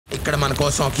ఇక్కడ మన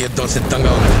కోసం ఒక యుద్ధం సిద్ధంగా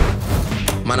ఉంది.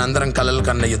 మనందరం కలలు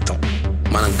కన్న యుద్ధం,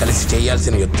 మనం కలిసి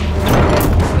చేయాల్సిన యుద్ధం.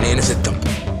 నేను సిద్ధం,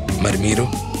 మరి మీరు?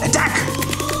 Attack!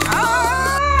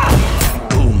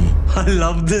 Boom! I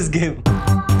love this game.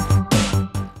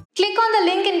 Click on the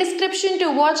link in description to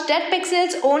watch Dead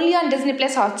Pixels only on Disney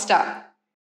Plus Hotstar.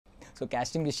 So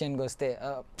casting విషయానికి వస్తే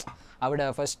ఆవిడ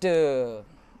ఫస్ట్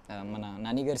మన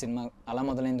నాని గారి సినిమా అలా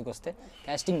మొదలైందుకు వస్తే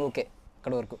క్యాస్టింగ్ ఓకే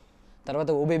అక్కడ వరకు. తర్వాత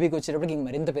ఓ బేబీకి వచ్చేటప్పటికి ఇంక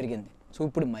మరింత పెరిగింది. సో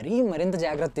ఇప్పుడు మరింత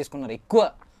జాగ్రత్త తీసుకున్నారు. ఎక్కువ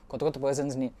కొత్త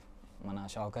పర్సన్స్ని, మన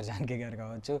షావుకర్ జానకి గారు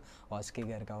కావచ్చు, వాసుకి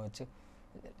గారు కావచ్చు,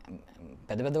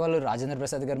 పెద్ద వాళ్ళు, రాజేంద్ర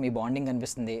ప్రసాద్ గారు, మీ బాండింగ్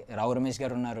కనిపిస్తుంది, రావు రమేష్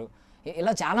గారు ఉన్నారు,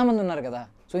 ఇలా చాలామంది ఉన్నారు కదా.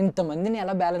 సో ఇంతమందిని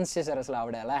ఎలా బ్యాలెన్స్ చేశారు, అసలు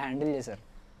ఆవిడ ఎలా హ్యాండిల్ చేశారు?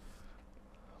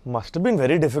 Must been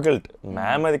very difficult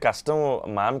ma'am. అది కష్టం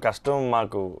మ్యామ్, కష్టం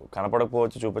మాకు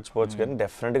కనపడకపోవచ్చు, చూపించకపోవచ్చు, కానీ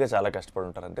డెఫినెట్గా చాలా కష్టపడి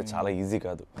ఉంటారు. అంటే చాలా ఈజీ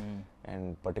కాదు. అండ్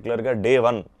పర్టికులర్గా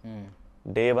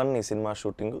డే వన్ ఈ సినిమా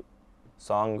షూటింగ్,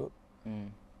 సాంగ్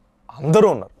అందరూ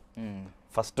ఉన్నారు.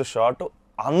 ఫస్ట్ షాట్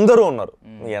అందరూ ఉన్నారు.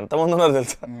 ఎంతమంది ఉన్నారు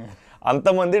తెలుసా?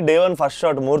 అంతమంది డే వన్ ఫస్ట్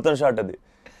షాట్, ముహూర్తం షాట్. అది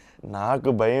నాకు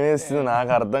భయం వేస్తుంది,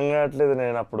 నాకు అర్థం కావట్లేదు.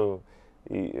 నేను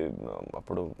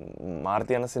అప్పుడు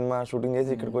మారుతి అన్న సినిమా షూటింగ్ చేసి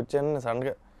ఇక్కడికి వచ్చాను.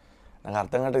 సడన్గా నాకు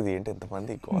అర్థం కావట్లేదు, ఏంటి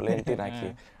ఎంతమంది కాల్ ఏంటి నాకు.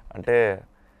 అంటే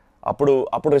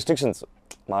అప్పుడు రెస్ట్రిక్షన్స్,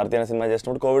 మారుతి అన్న సినిమా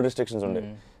చేసినప్పుడు కోవిడ్ రెస్ట్రిక్షన్స్ ఉండే.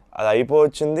 అది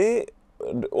అయిపోవచ్చింది,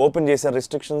 ఓపెన్ చేశారు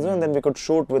restrictions, and then we could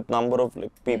shoot with number of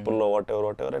like people what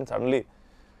ever. And suddenly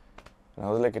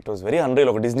like it was very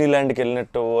unreal. ఒక డిజ్నీ ల్యాండ్కి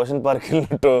వెళ్ళినట్టు, ఓషన్ పార్క్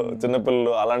వెళ్ళినట్టు,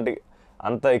 చిన్నపిల్లలు అలాంటి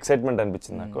అంత ఎక్సైట్మెంట్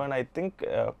అనిపించింది నాకు. అండ్ ఐ థింక్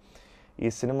ఈ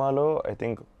సినిమాలో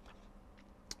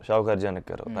షావుకర్ జానకి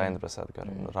గారు, రాజేంద్ర ప్రసాద్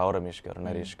గారు, రావు రమేష్ గారు,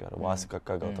 నరేష్ గారు,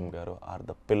 వాసుకక్క గౌతమ్ గారు are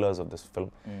the pillars of this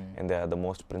film, and they are the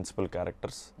most principal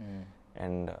characters.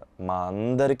 And మా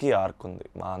అందరికీ ఆర్క్ ఉంది,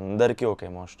 మా అందరికీ ఒక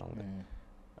ఎమోషన్ ఉంది.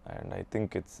 And I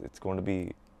think it's going to be,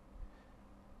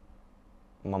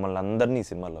 మమ్మల్ని అందరినీ ఈ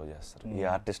సినిమా లవ్ చేస్తారు. ఈ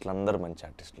ఆర్టిస్టులు అందరూ మంచి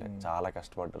ఆర్టిస్టులే, చాలా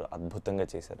కష్టపడ్డారు, అద్భుతంగా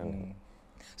చేశారని.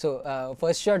 సో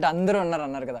ఫస్ట్ షాట్ అందరూ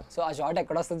అన్నారు కదా, సో ఆ షాట్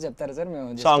ఎక్కడ వస్తుంది చెప్తారా సార్? మేము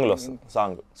సాంగ్లో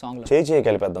చేయి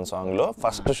కలిపేద్దాం. సాంగ్లో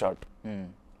ఫస్ట్ షాట్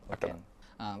అక్కడ.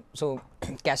 సో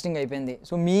క్యాస్టింగ్ అయిపోయింది.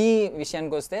 సో మీ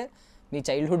విషయానికి వస్తే మీ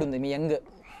చైల్డ్హుడ్ ఉంది, మీ యంగ్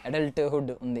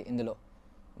అడల్ట్హుడ్ ఉంది ఇందులో,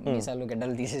 మీసాలు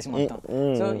గడ్డలు తీసేసి మొత్తం.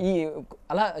 సో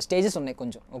అలా స్టేజెస్ ఉన్నాయి,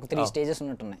 కొంచెం ఒక 3 స్టేజెస్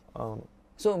ఉన్నట్టున్నాయి.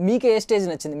 సో మీకు ఏ స్టేజ్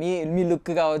నచ్చింది? మీ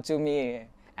లుక్ కావచ్చు, మీ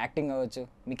యాక్టింగ్ కావచ్చు,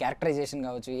 మీ క్యారెక్టరైజేషన్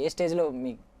కావచ్చు, ఏ స్టేజ్లో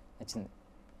మీకు నచ్చింది?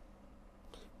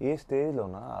 ఏ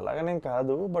స్టేజ్లోనా అలాగనేం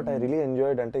కాదు, బట్ ఐ రియలీ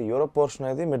ఎంజాయ్డ్. అంటే యూరోప్ పోర్షన్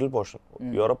అయితే middle portion,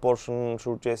 Europe portion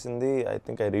shoot చేసింది. I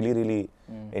think I really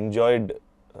enjoyed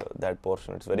that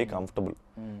portion. It's very comfortable.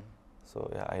 So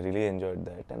I really enjoyed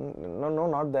that.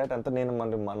 And not that అంతా నేను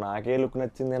నాకే లుక్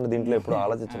నచ్చింది అని దీంట్లో ఎప్పుడు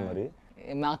ఆలోచించాను. మరి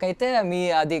మాకైతే మీ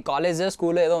అది కాలేజ్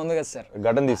స్కూల్ ఏదో ఉంది కదా సార్,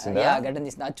 గడ్డం తీసింది.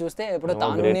 అది చూస్తే ఎప్పుడు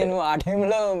తాను నేను ఆ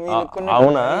టైంలో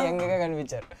అవునా యంగ్గా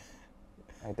కనిపించారు.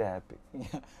 అయితే happy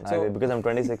because I'm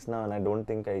 26 now and I don't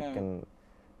think I can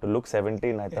to look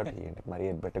 17. I thought ఏంటి మరి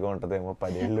బెటర్గా ఉంటుందేమో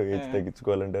 10 ఏళ్ళు ఏజ్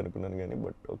తగ్గించుకోవాలంటే అనుకున్నాను, కానీ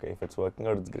but okay, if it's working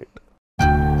out it's great.